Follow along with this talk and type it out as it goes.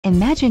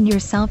Imagine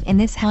yourself in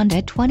this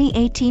Honda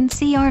 2018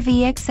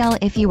 CR-V XL.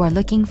 If you are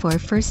looking for a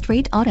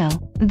first-rate auto,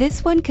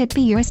 this one could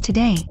be yours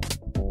today.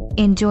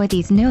 Enjoy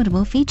these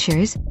notable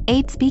features: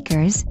 8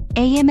 speakers,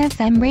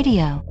 AM/FM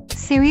radio,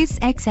 Sirius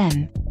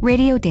XM,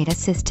 radio data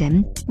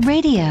system,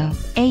 radio,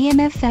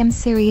 AM/FM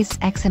Sirius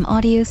XM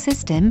audio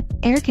system,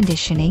 air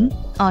conditioning,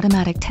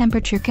 automatic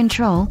temperature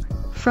control,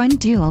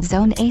 front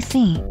dual-zone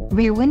AC,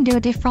 rear window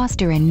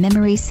defroster and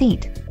memory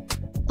seat.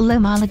 Low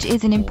mileage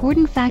is an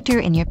important factor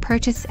in your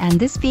purchase, and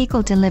this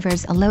vehicle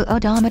delivers a low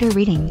odometer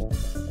reading.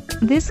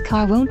 This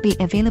car won't be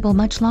available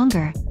much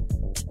longer.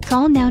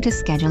 Call now to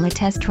schedule a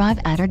test drive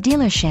at our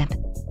dealership.